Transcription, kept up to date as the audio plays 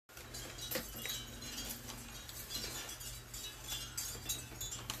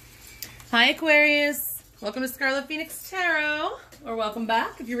Hi Aquarius! Welcome to Scarlet Phoenix Tarot, or welcome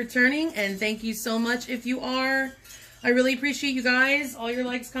back if you're returning, and thank you so much if you are. I really appreciate you guys. All your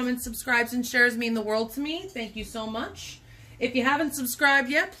likes, comments, subscribes, and shares mean the world to me. Thank you so much. If you haven't subscribed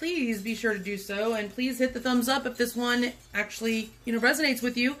yet, please be sure to do so, and please hit the thumbs up if this one actually, resonates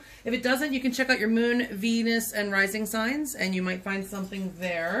with you. If it doesn't, you can check out your moon, Venus, and rising signs, and you might find something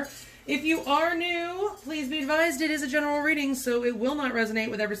there. If you are new, please be advised it is a general reading, so it will not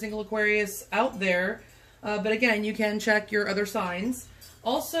resonate with every single Aquarius out there. But again, you can check your other signs.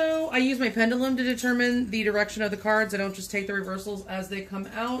 Also, I use my pendulum to determine the direction of the cards. I don't just take the reversals as they come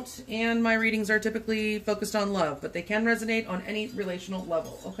out. And my readings are typically focused on love, but they can resonate on any relational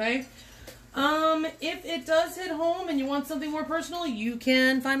level, okay? If it does hit home and you want something more personal, you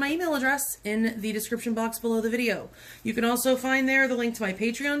can find my email address in the description box below the video. You can also find there the link to my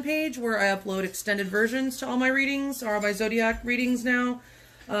Patreon page where I upload extended versions to all my readings, or all my zodiac readings now.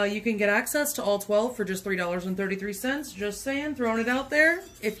 You can get access to all 12 for just $3.33. Just saying, throwing it out there.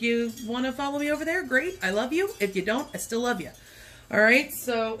 If you want to follow me over there, great. I love you. If you don't, I still love you. All right,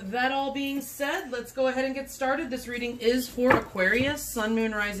 so that all being said, let's go ahead and get started. This reading is for Aquarius, Sun,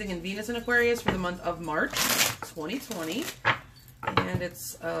 Moon, Rising, and Venus in Aquarius for the month of March 2020. And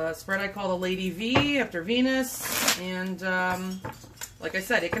it's a spread I call the Lady V after Venus. And like I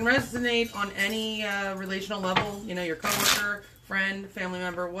said, it can resonate on any relational level, your coworker, friend, family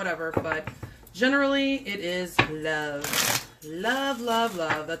member, whatever. But generally, it is love. Love, love,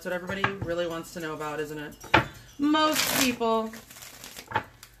 love. That's what everybody really wants to know about, isn't it? Most people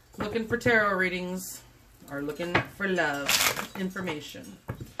looking for tarot readings are looking for love information.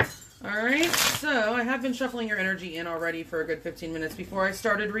 Alright, so I have been shuffling your energy in already for a good 15 minutes before I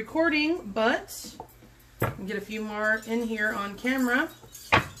started recording, but I can get a few more in here on camera.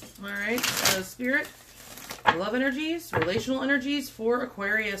 Alright, so Spirit, love energies, relational energies for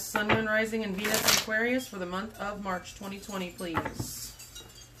Aquarius, Sun, Moon, Rising, and Venus in Aquarius for the month of March 2020, please.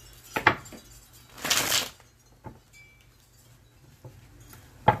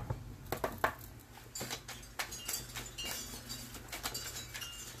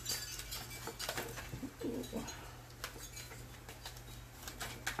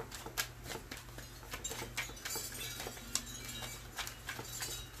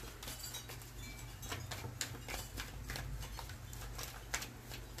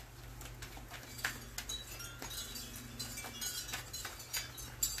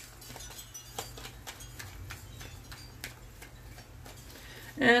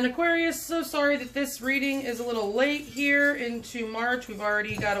 And Aquarius, so sorry that this reading is a little late here into March. We've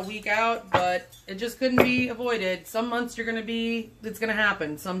already got a week out, but it just couldn't be avoided. Some months it's going to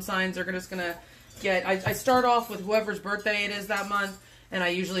happen. Some signs are just going to get, I start off with whoever's birthday it is that month, and I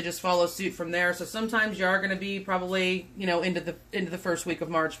usually just follow suit from there. So sometimes you are going to be probably, into the first week of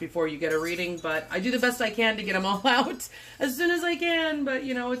March before you get a reading, but I do the best I can to get them all out as soon as I can. But,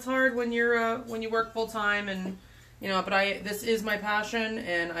 it's hard when you work full time and, but this is my passion,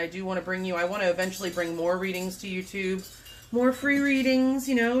 and I do want to I want to eventually bring more readings to YouTube, more free readings,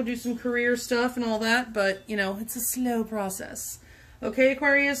 do some career stuff and all that, but, it's a slow process. Okay,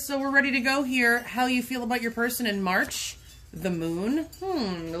 Aquarius, so we're ready to go here. How you feel about your person in March? The moon?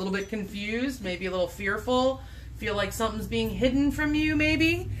 A little bit confused, maybe a little fearful, feel like something's being hidden from you,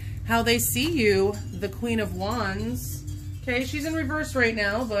 maybe. How they see you, the Queen of Wands. Okay, she's in reverse right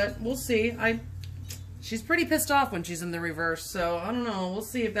now, but we'll see. She's pretty pissed off when she's in the reverse, so I don't know. We'll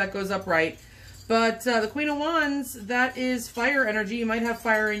see if that goes up right. But the Queen of Wands, that is fire energy. You might have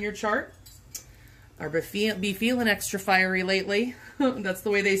fire in your chart, or be feeling extra fiery lately. That's the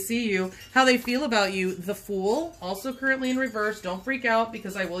way they see you. How they feel about you, the Fool, also currently in reverse. Don't freak out,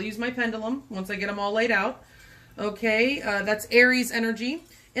 because I will use my pendulum once I get them all laid out. Okay, that's Aries energy.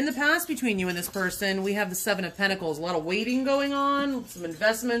 In the past, between you and this person, we have the Seven of Pentacles. A lot of waiting going on, some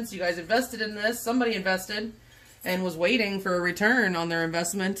investments. You guys invested in this. Somebody invested and was waiting for a return on their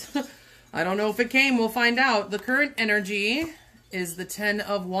investment. I don't know if it came. We'll find out. The current energy is the Ten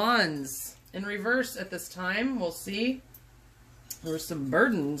of Wands. In reverse at this time. We'll see. There were some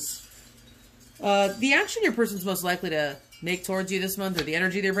burdens. The action your person's most likely to make towards you this month, or the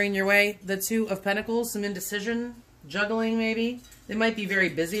energy they're bringing your way, the Two of Pentacles, some indecision, juggling maybe. They might be very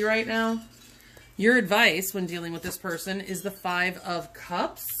busy right now. Your advice when dealing with this person is the Five of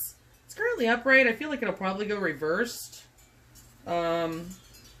Cups. It's currently upright. I feel like it'll probably go reversed. And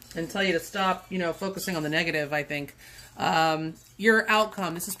tell you to stop, focusing on the negative, I think. Your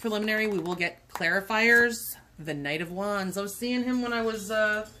outcome. This is preliminary. We will get clarifiers. The Knight of Wands. I was seeing him when I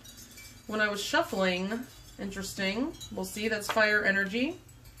was shuffling. Interesting. We'll see. That's fire energy.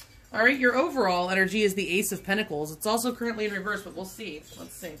 All right, your overall energy is the Ace of Pentacles. It's also currently in reverse, but we'll see.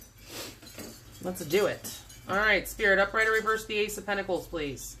 Let's see. Let's do it. All right, Spirit, upright or reverse the Ace of Pentacles,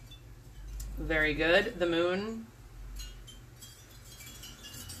 please. Very good. The Moon.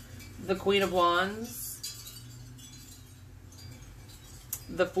 The Queen of Wands.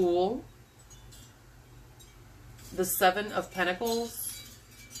 The Fool. The Seven of Pentacles.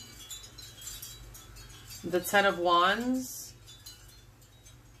 The Ten of Wands.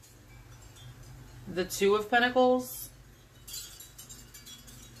 The Two of Pentacles.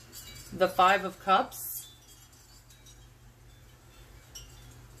 The Five of Cups.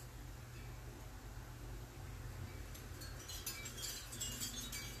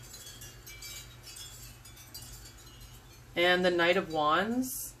 And the Knight of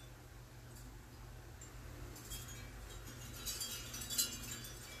Wands.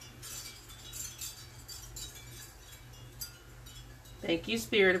 Thank you,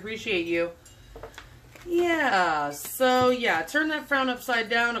 Spirit. Appreciate you. Yeah, so yeah, turn that frown upside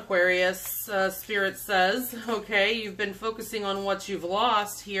down, Aquarius. Spirit says, okay, you've been focusing on what you've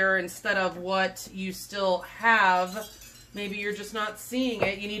lost here instead of what you still have. Maybe you're just not seeing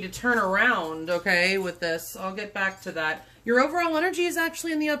it. You need to turn around, okay, with this. I'll get back to that. Your overall energy is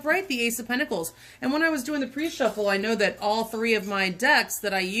actually in the upright, the Ace of Pentacles. And when I was doing the pre-shuffle, I know that all three of my decks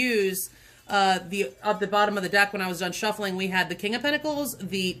that I use, at the bottom of the deck when I was done shuffling, we had the King of Pentacles,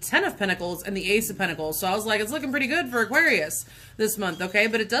 the Ten of Pentacles, and the Ace of Pentacles. So I was like, it's looking pretty good for Aquarius this month, okay?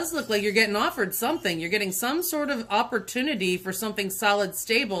 But it does look like you're getting offered something. You're getting some sort of opportunity for something solid,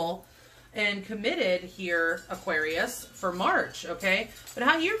 stable, and committed here, Aquarius, for March, okay? But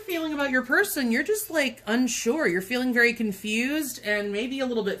how you're feeling about your person, you're just like unsure. You're feeling very confused and maybe a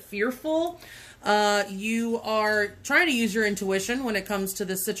little bit fearful. You are trying to use your intuition when it comes to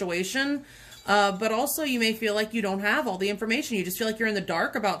this situation, but also you may feel like you don't have all the information. You just feel like you're in the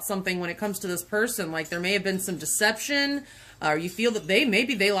dark about something when it comes to this person. Like there may have been some deception, or you feel that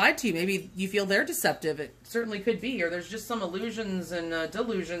maybe they lied to you. Maybe you feel they're deceptive. It certainly could be, or there's just some illusions and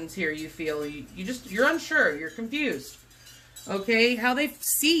delusions here. You feel you're unsure. You're confused. Okay, how they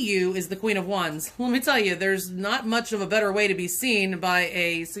see you is the Queen of Wands. Let me tell you, there's not much of a better way to be seen by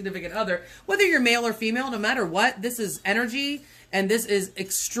a significant other. Whether you're male or female, no matter what, this is energy, and this is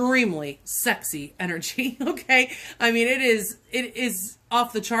extremely sexy energy, okay? I mean, it is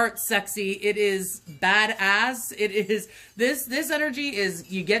off the chart sexy. It is badass. It is, this energy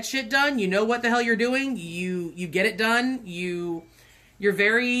is, you get shit done, you know what the hell you're doing, you get it done, you're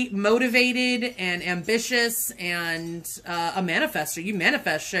very motivated and ambitious and a manifester. You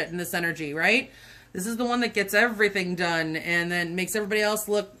manifest shit in this energy, right? This is the one that gets everything done and then makes everybody else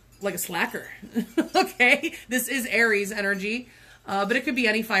look like a slacker. Okay? This is Aries energy. But it could be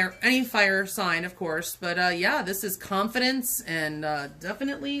any fire sign, of course. But yeah, this is confidence and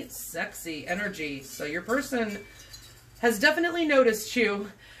definitely sexy energy. So your person has definitely noticed you.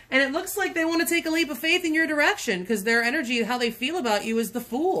 And it looks like they want to take a leap of faith in your direction because their energy, how they feel about you is the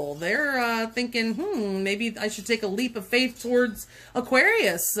Fool. They're thinking, maybe I should take a leap of faith towards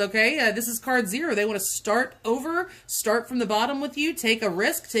Aquarius, okay? This is card 0. They want to start over, start from the bottom with you, take a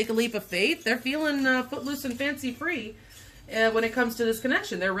risk, take a leap of faith. They're feeling footloose and fancy free when it comes to this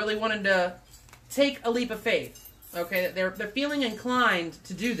connection. They're really wanting to take a leap of faith, okay? They're feeling inclined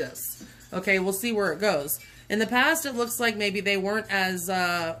to do this, okay? We'll see where it goes. In the past, it looks like maybe they weren't as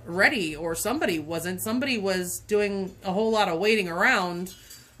ready, or somebody wasn't. Somebody was doing a whole lot of waiting around.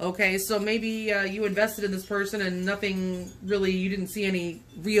 Okay, so maybe you invested in this person and nothing really, you didn't see any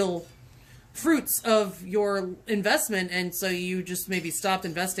real fruits of your investment, and so you just maybe stopped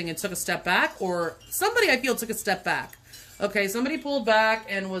investing and took a step back, or somebody, I feel, took a step back. Okay, somebody pulled back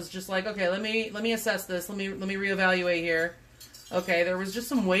and was just like, okay, let me assess this. Let me reevaluate here. Okay, there was just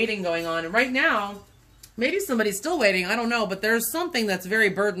some waiting going on, and right now, maybe somebody's still waiting, I don't know, but there's something that's very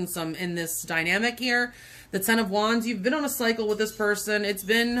burdensome in this dynamic here. The Ten of Wands, you've been on a cycle with this person. It's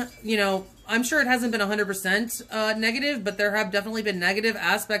been, you know, I'm sure it hasn't been 100% negative, but there have definitely been negative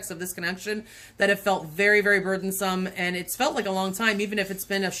aspects of this connection that have felt very, very burdensome, and it's felt like a long time. Even if it's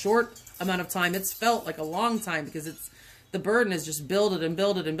been a short amount of time, it's felt like a long time because the burden is just builded and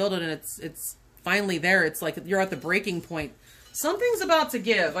builded and builded, and it's finally there. It's like you're at the breaking point. Something's about to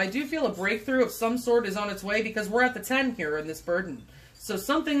give. I do feel a breakthrough of some sort is on its way because we're at the 10 here in this burden. So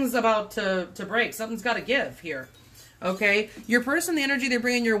something's about to break. Something's got to give here. Okay? Your person, the energy they're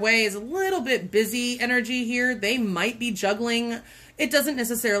bringing your way is a little bit busy energy here. They might be juggling. It doesn't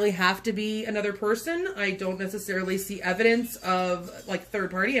necessarily have to be another person. I don't necessarily see evidence of like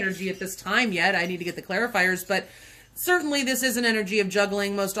third-party energy at this time yet. I need to get the clarifiers, but certainly this is an energy of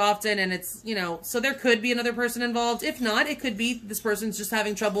juggling most often, and it's, you know, so there could be another person involved. If not, it could be this person's just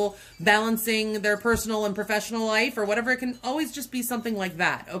having trouble balancing their personal and professional life or whatever. It can always just be something like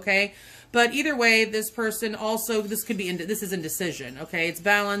that, okay? But either way, this person also, this could be, this is indecision, okay? It's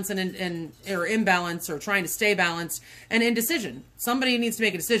balance and or imbalance, or trying to stay balanced, and indecision. Somebody needs to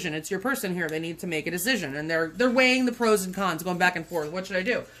make a decision. It's your person here. They need to make a decision, and they're weighing the pros and cons, going back and forth. What should I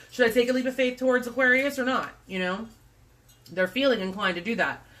do? Should I take a leap of faith towards Aquarius or not? You know, they're feeling inclined to do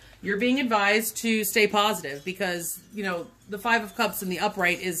that. You're being advised to stay positive because, you know, the Five of Cups in the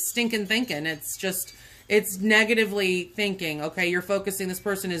upright is stinking thinking. It's just, it's negatively thinking, okay? You're focusing, this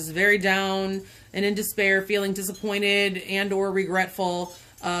person is very down and in despair, feeling disappointed and or regretful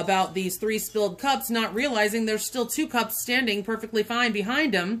about these 3 spilled cups, not realizing there's still 2 cups standing perfectly fine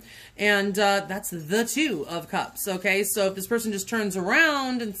behind them, and that's the 2 of cups, okay? So if this person just turns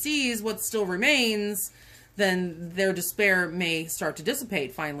around and sees what still remains, then their despair may start to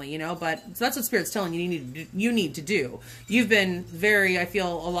dissipate finally, you know, but so that's what Spirit's telling you you need to do. You've been very, I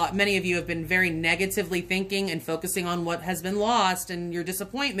feel many of you have been very negatively thinking and focusing on what has been lost and your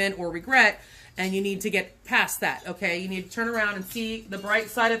disappointment or regret, and you need to get past that, okay? You need to turn around and see the bright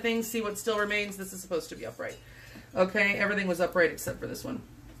side of things, see what still remains. This is supposed to be upright, okay? Everything was upright except for this one.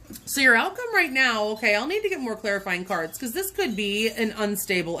 So your outcome right now, okay, I'll need to get more clarifying cards because this could be an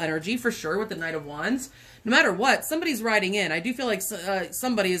unstable energy for sure with the Knight of Wands. No matter what, somebody's riding in. I do feel like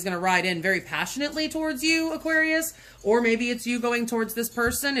somebody is going to ride in very passionately towards you, Aquarius, or maybe it's you going towards this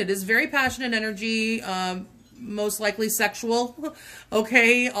person. It is very passionate energy, most likely sexual,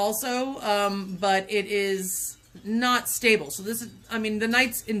 okay, also, but it is not stable. So this is, I mean, the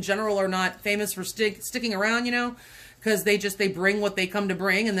Knights in general are not famous for sticking around, you know, because they bring what they come to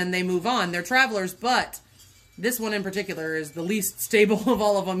bring and then they move on. They're travelers, but this one in particular is the least stable of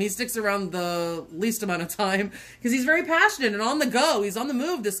all of them. He sticks around the least amount of time because he's very passionate and on the go. He's on the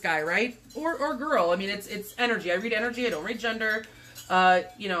move, this guy, right? Or girl. I mean, it's energy. I read energy. I don't read gender.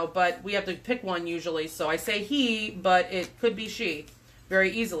 You know, but we have to pick one usually. So I say he, but it could be she very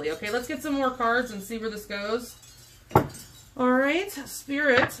easily. Okay, let's get some more cards and see where this goes. All right,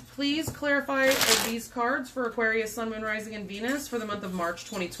 Spirit, please clarify these cards for Aquarius, Sun, Moon, Rising, and Venus for the month of March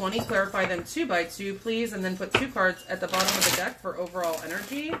 2020. Clarify them 2 by 2, please, and then put 2 cards at the bottom of the deck for overall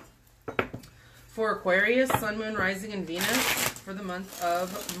energy for Aquarius, Sun, Moon, Rising, and Venus for the month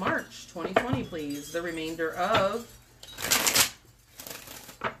of March 2020, please. The remainder of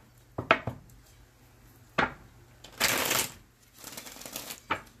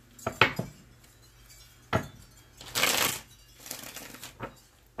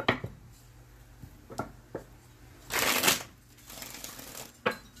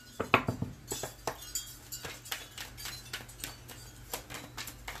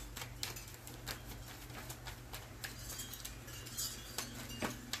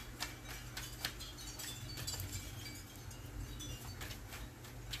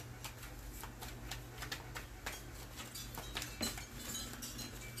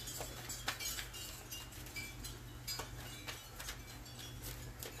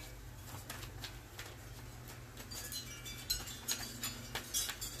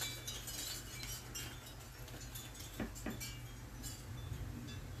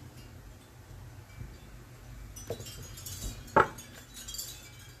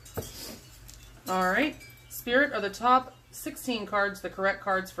all right, Spirit, are the top 16 cards the correct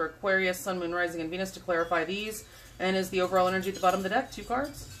cards for Aquarius, Sun, Moon, Rising, and Venus to clarify these? And is the overall energy at the bottom of the deck 2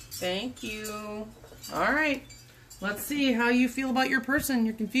 cards? Thank you. All right, let's see how you feel about your person.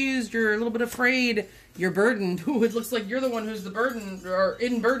 You're confused. You're a little bit afraid. You're burdened. Ooh, it looks like you're the one who's the burden, or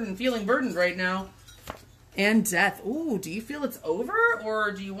feeling burdened right now. And death. Ooh, do you feel it's over,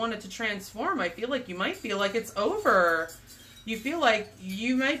 or do you want it to transform? I feel like you might feel like it's over. You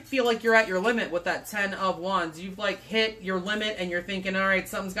might feel like you're at your limit with that 10 of Wands. You've like hit your limit and you're thinking, all right,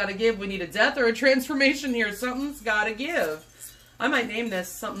 something's got to give. We need a death or a transformation here. Something's got to give. I might name this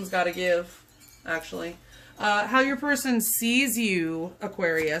Something's Got to Give, actually. How your person sees you,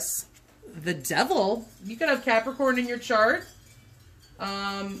 Aquarius. The Devil. You could have Capricorn in your chart.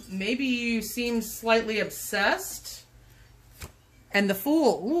 Maybe you seem slightly obsessed. And the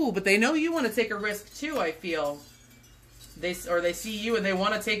Fool. Ooh, but they know you want to take a risk too, I feel. They see you and they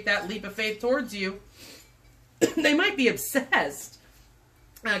want to take that leap of faith towards you. They might be obsessed.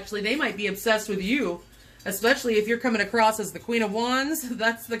 Actually, they might be obsessed with you, especially if you're coming across as the Queen of Wands.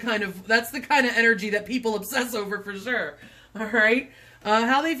 That's the kind of energy that people obsess over for sure. All right.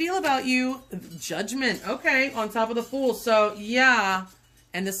 How they feel about you? Judgment. Okay, on top of the Fool. So yeah,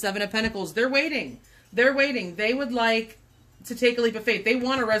 and the 7 of Pentacles. They're waiting. They're waiting. They would like to take a leap of faith. They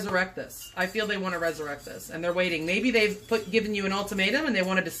want to resurrect this. I feel they want to resurrect this, and they're waiting. Maybe they've given you an ultimatum and they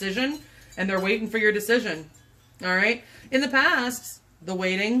want a decision, and they're waiting for your decision. All right. In the past, the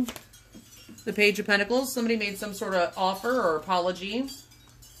waiting, the Page of Pentacles, somebody made some sort of offer or apology.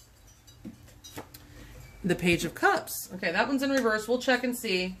 The Page of Cups. Okay, that one's in reverse. We'll check and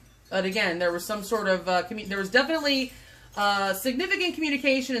see. But again, there was some sort of there was definitely significant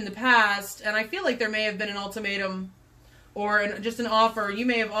communication in the past, and I feel like there may have been an ultimatum or just an offer. You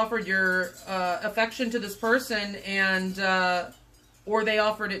may have offered your affection to this person, and or they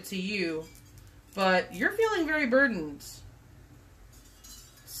offered it to you, but you're feeling very burdened.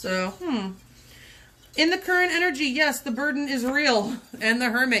 So, in the current energy, yes, the burden is real. And the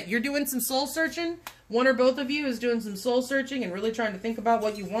Hermit, you're doing some soul searching. One or both of you is doing some soul searching and really trying to think about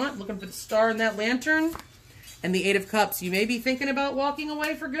what you want, looking for the star in that lantern. And the Eight of Cups, you may be thinking about walking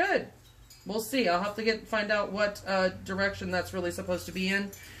away for good. We'll see. I'll have to find out what direction that's really supposed to be in.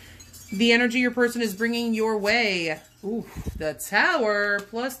 The energy your person is bringing your way. Ooh, the Tower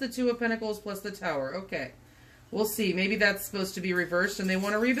plus the Two of Pentacles plus the Tower. Okay. We'll see. Maybe that's supposed to be reversed and they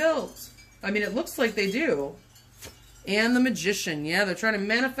want to rebuild. I mean, it looks like they do. And the Magician. Yeah, they're trying to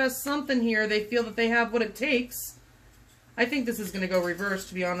manifest something here. They feel that they have what it takes. I think this is going to go reverse,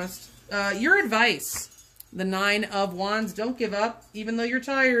 to be honest. Your advice. The Nine of Wands. Don't give up. Even though you're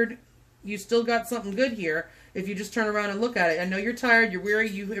tired, you still got something good here. If you just turn around and look at it. I know you're tired. You're weary.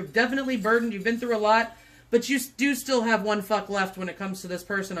 You're definitely burdened. You've been through a lot. But you do still have one fuck left when it comes to this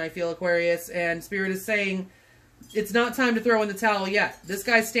person, I feel, Aquarius. And Spirit is saying it's not time to throw in the towel yet. This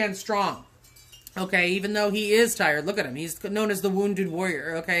guy stands strong. Okay, even though he is tired. Look at him. He's known as the Wounded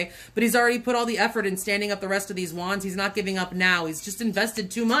Warrior, okay? But he's already put all the effort in standing up the rest of these wands. He's not giving up now. He's just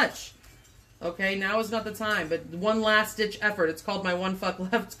invested too much. Okay, now is not the time. But one last-ditch effort. It's called my one fuck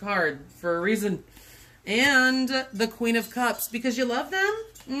left card for a reason. And the Queen of Cups. Because you love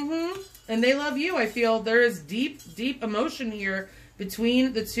them? And they love you. I feel there is deep, deep emotion here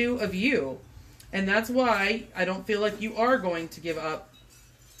between the two of you. And that's why I don't feel like you are going to give up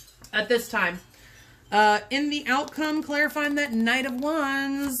at this time. In the outcome, clarifying that Knight of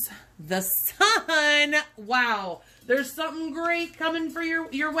Wands, the Sun. Wow. There's something great coming for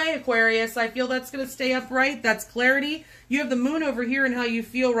your way, Aquarius. I feel that's going to stay upright. That's clarity. You have the Moon over here and how you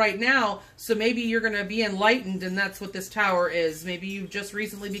feel right now. So maybe you're going to be enlightened, and that's what this Tower is. Maybe you've just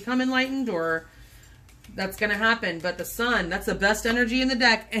recently become enlightened, or that's going to happen. But the Sun, that's the best energy in the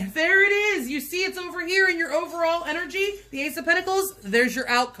deck. And there it is. You see it's over here in your overall energy. The Ace of Pentacles, there's your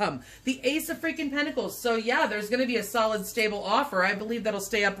outcome. The Ace of freaking Pentacles. So yeah, there's going to be a solid, stable offer. I believe that'll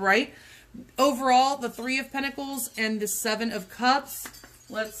stay upright. Overall, the Three of Pentacles and the Seven of Cups.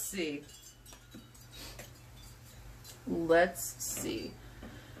 Let's see. Let's see.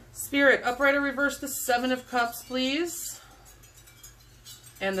 Spirit, upright or reverse the Seven of Cups, please.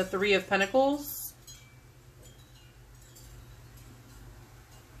 And the Three of Pentacles.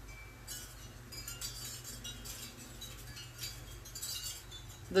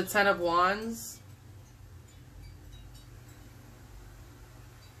 The Ten of Wands.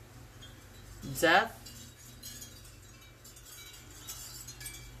 Death.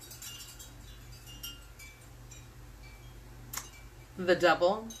 The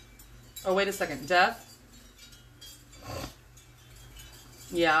Devil. Oh, wait a second. Death.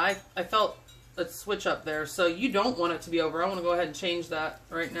 Yeah, I felt a switch up there. So you don't want it to be over. I want to go ahead and change that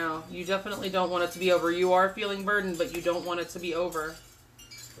right now. You definitely don't want it to be over. You are feeling burdened, but you don't want it to be over.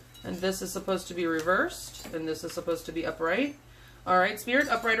 And this is supposed to be reversed. And this is supposed to be upright. All right, Spirit,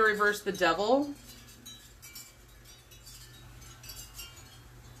 upright or reverse the Devil.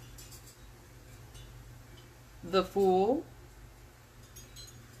 The Fool.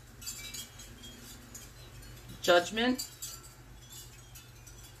 Judgment.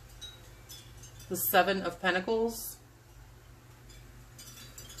 The Seven of Pentacles.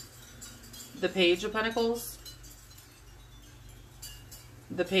 The Page of Pentacles.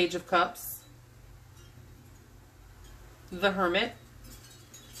 The Page of Cups. The Hermit.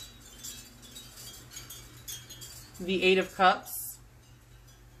 The Eight of Cups.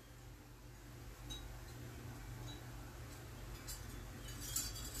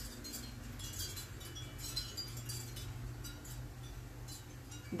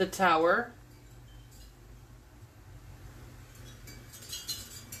 The Tower.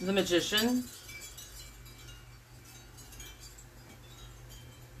 The Magician.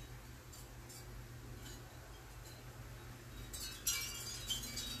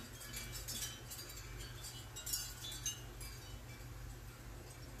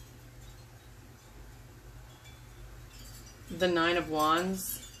 The Nine of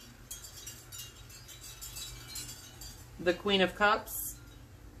Wands. the Queen of Cups,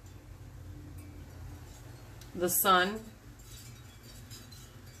 the Sun,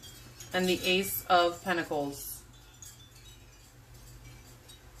 and the Ace of Pentacles.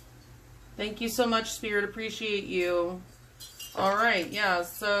 Thank you so much, Spirit. Appreciate you. All right, yeah,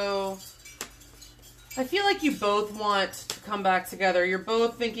 so I feel like you both want to come back together. You're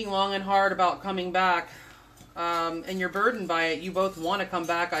both thinking long and hard about coming back, and you're burdened by it. You both want to come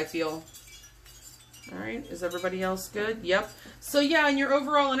back, I feel. All right, is everybody else good? Yep. So yeah, in your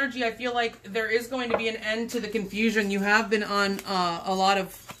overall energy, I feel like there is going to be an end to the confusion. You have been on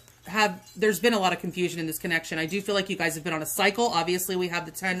there's been a lot of confusion in this connection. I do feel like you guys have been on a cycle. Obviously, we have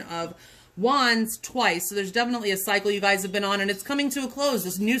the 10 of Wands twice, so there's definitely a cycle you guys have been on, and it's coming to a close.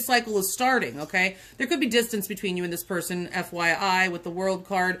 This new cycle is starting, okay? There could be distance between you and this person, FYI, with the World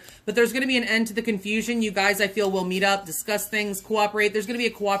card, but there's going to be an end to the confusion. You guys, I feel, will meet up, discuss things, cooperate. There's going to be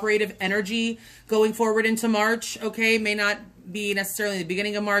a cooperative energy going forward into March, okay? May not be necessarily the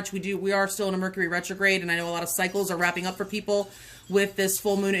beginning of March. We are still in a Mercury retrograde, and I know a lot of cycles are wrapping up for people with this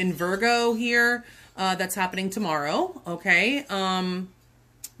full moon in Virgo here that's happening tomorrow, okay?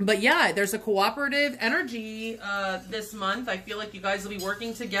 But yeah, there's a cooperative energy this month. I feel like you guys will be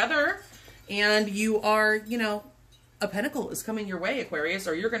working together, and you are, you know, a pentacle is coming your way, Aquarius,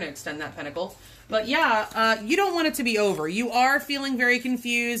 or you're going to extend that pentacle. But yeah, you don't want it to be over. You are feeling very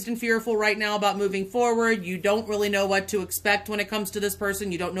confused and fearful right now about moving forward. You don't really know what to expect when it comes to this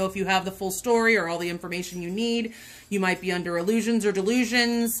person. You don't know if you have the full story or all the information you need. You might be under illusions or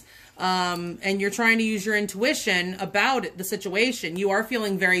delusions. And you're trying to use your intuition about the situation. You are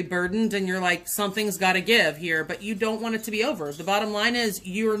feeling very burdened, and you're like, something's got to give here, but you don't want it to be over. The bottom line is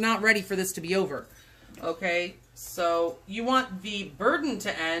you're not ready for this to be over. Okay, so you want the burden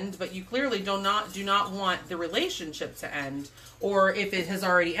to end, but you clearly do not want the relationship to end. Or if it has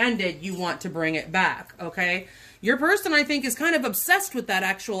already ended, you want to bring it back. Okay, your person, I think, is kind of obsessed with that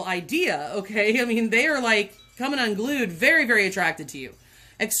actual idea. Okay, I mean, they are like coming unglued, very, very attracted to you.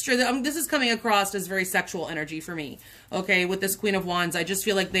 This is coming across as very sexual energy for me. Okay, with this Queen of Wands, I just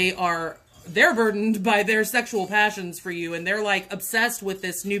feel like they're burdened by their sexual passions for you, and they're like obsessed with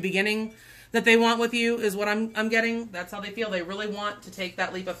this new beginning that they want with you, is what I'm getting. That's how they feel. They really want to take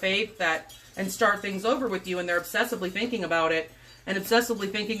that leap of faith and start things over with you, and they're obsessively thinking about it, and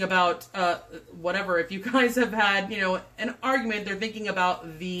obsessively thinking about whatever. If you guys have had, you know, an argument, they're thinking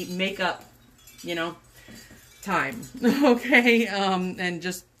about the makeup, you know, time, okay, and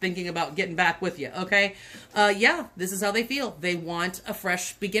just thinking about getting back with you, okay? Yeah, this is how they feel. They want a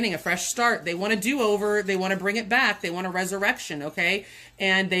fresh beginning, a fresh start. They want a do-over. They want to bring it back. They want a resurrection, okay?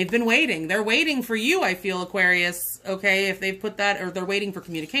 And they've been waiting. They're waiting for you, I feel, Aquarius, okay? If they've put that, or they're waiting for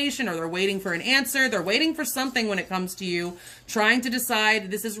communication, or they're waiting for an answer. They're waiting for something when it comes to you, trying to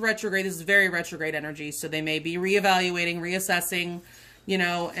decide. This is retrograde. This is very retrograde energy, so they may be reevaluating, reassessing, you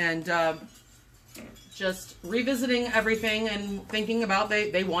know, and just revisiting everything and thinking about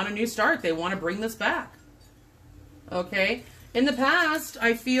they want a new start. They want to bring this back. Okay. In the past,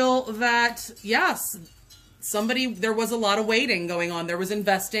 I feel that, yes, there was a lot of waiting going on. There was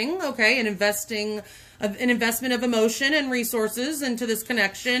investing, okay, an investment of emotion and resources into this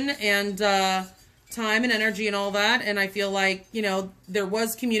connection, and time and energy and all that. And I feel like, you know, there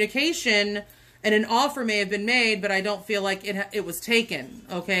was communication, and an offer may have been made, but I don't feel like it was taken,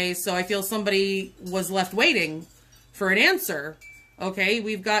 okay? So I feel somebody was left waiting for an answer, okay?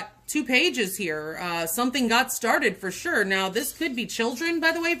 We've got 2 pages here. Something got started for sure. Now, this could be children,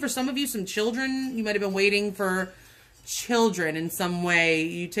 by the way. For some of you, some children. You might have been waiting for children in some way.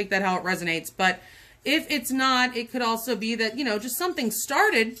 You take that how it resonates. But if it's not, it could also be that, you know, just something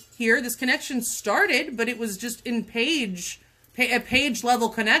started here. This connection started, but it was just in a page level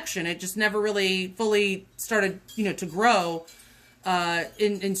connection. It just never really fully started, you know, to grow,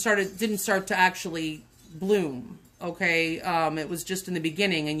 didn't start to actually bloom. Okay. It was just in the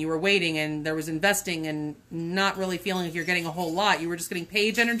beginning, and you were waiting, and there was investing, and not really feeling like you're getting a whole lot. You were just getting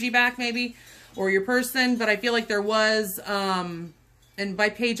page energy back, maybe, or your person. But I feel like there was, and by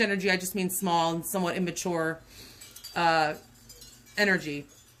page energy, I just mean small and somewhat immature, energy,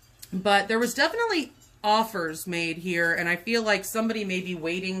 but there was definitely offers made here, and I feel like somebody may be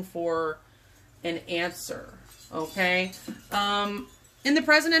waiting for an answer, okay? In the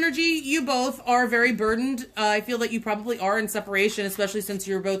present energy, you both are very burdened. I feel that you probably are in separation, especially since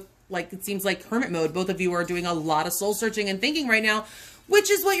you're both, like, it seems like hermit mode. Both of you are doing a lot of soul searching and thinking right now,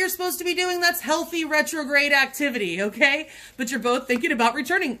 which is what you're supposed to be doing. That's healthy retrograde activity, okay? But you're both thinking about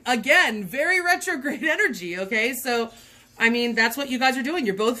returning. Again, very retrograde energy, okay? So I mean, that's what you guys are doing.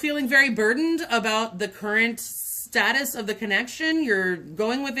 You're both feeling very burdened about the current status of the connection. You're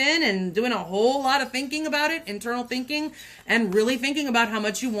going within and doing a whole lot of thinking about it, internal thinking, and really thinking about how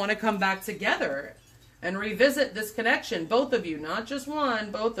much you want to come back together and revisit this connection. Both of you, not just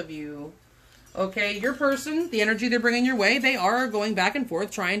one, both of you. Okay, your person, the energy they're bringing your way, they are going back and forth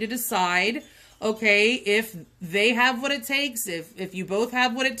trying to decide, okay, if they have what it takes, if you both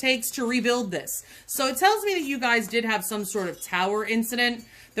have what it takes to rebuild this. So it tells me that you guys did have some sort of tower incident.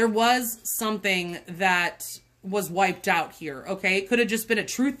 There was something that was wiped out here, okay? It could have just been a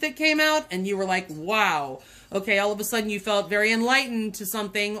truth that came out and you were like, wow. Okay, all of a sudden you felt very enlightened to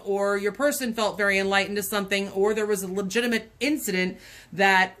something, or your person felt very enlightened to something, or there was a legitimate incident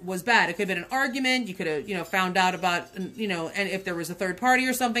that was bad. It could have been an argument. You could have, you know, found out about, you know, and if there was a third party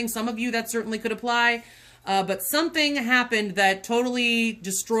or something, some of you that certainly could apply. But something happened that totally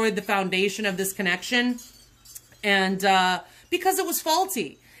destroyed the foundation of this connection. And because it was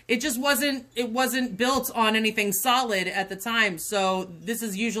faulty. It just wasn't built on anything solid at the time. So this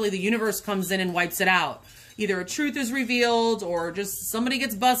is usually the universe comes in and wipes it out. Either a truth is revealed, or just somebody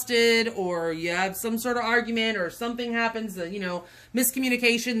gets busted, or you have some sort of argument, or something happens, you know,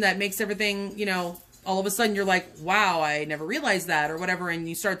 miscommunication that makes everything, you know, all of a sudden you're like, wow, I never realized that, or whatever, and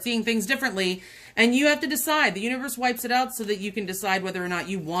you start seeing things differently, and you have to decide. The universe wipes it out so that you can decide whether or not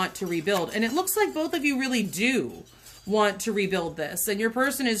you want to rebuild. And it looks like both of you really do want to rebuild this, and your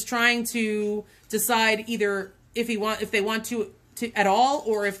person is trying to decide either if they want to at all,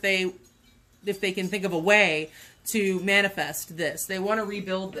 or if they can think of a way to manifest this. They want to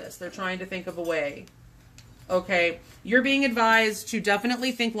rebuild this. They're trying to think of a way. Okay, you're being advised to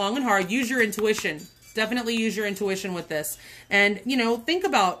definitely think long and hard. Use your intuition. Definitely use your intuition with this. And, you know, think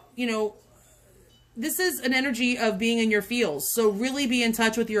about, you know, this is an energy of being in your feels. So really be in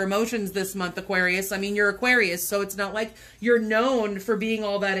touch with your emotions this month, Aquarius. I mean, you're Aquarius, so it's not like you're known for being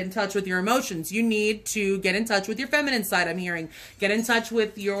all that in touch with your emotions. You need to get in touch with your feminine side, I'm hearing. Get in touch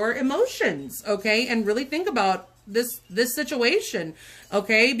with your emotions, okay? And really think about this situation,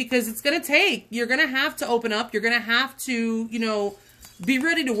 okay? Because it's going to take, you're going to have to open up. You're going to have to, you know, be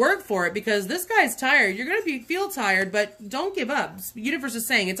ready to work for it, because this guy's tired. You're going to feel tired, but don't give up. The universe is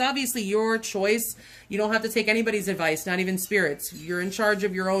saying it's obviously your choice. You don't have to take anybody's advice, not even spirits. You're in charge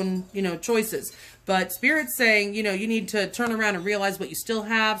of your own, you know, choices. But spirit's saying, you know, you need to turn around and realize what you still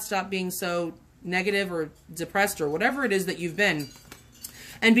have. Stop being so negative or depressed or whatever it is that you've been,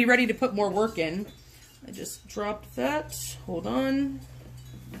 and be ready to put more work in. I just dropped that. Hold on.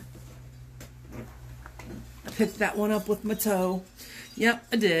 I picked that one up with my toe. Yep,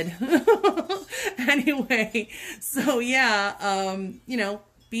 I did. Anyway, so yeah, you know,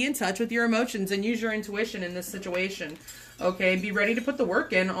 be in touch with your emotions and use your intuition in this situation. Okay, be ready to put the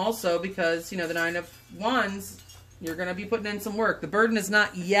work in also, because, you know, the Nine of Wands, you're going to be putting in some work. The burden is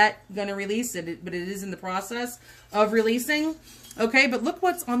not yet going to release it, but it is in the process of releasing. Okay, but look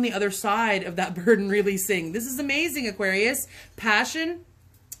what's on the other side of that burden releasing. This is amazing, Aquarius. Passion,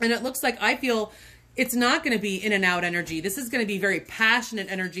 and it looks like, I feel, it's not going to be in and out energy. This is going to be very passionate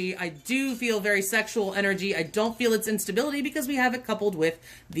energy. I do feel very sexual energy. I don't feel its instability, because we have it coupled with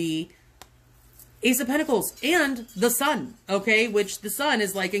the Ace of Pentacles and the Sun, okay? Which the Sun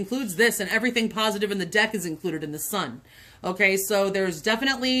is like, includes this, and everything positive in the deck is included in the Sun. Okay, so there's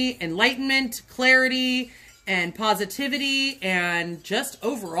definitely enlightenment, clarity, and positivity, and just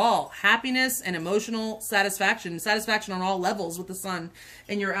overall happiness and emotional satisfaction. Satisfaction on all levels with the Sun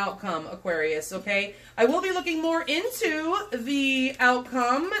in your outcome, Aquarius, okay? I will be looking more into the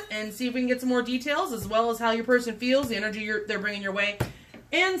outcome and see if we can get some more details, as well as how your person feels, the energy they're bringing your way,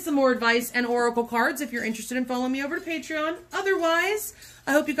 and some more advice and oracle cards if you're interested in following me over to Patreon. Otherwise,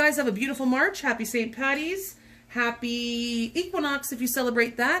 I hope you guys have a beautiful March. Happy St. Patty's. Happy equinox if you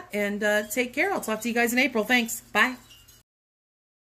celebrate that, and take care. I'll talk to you guys in April. Thanks. Bye.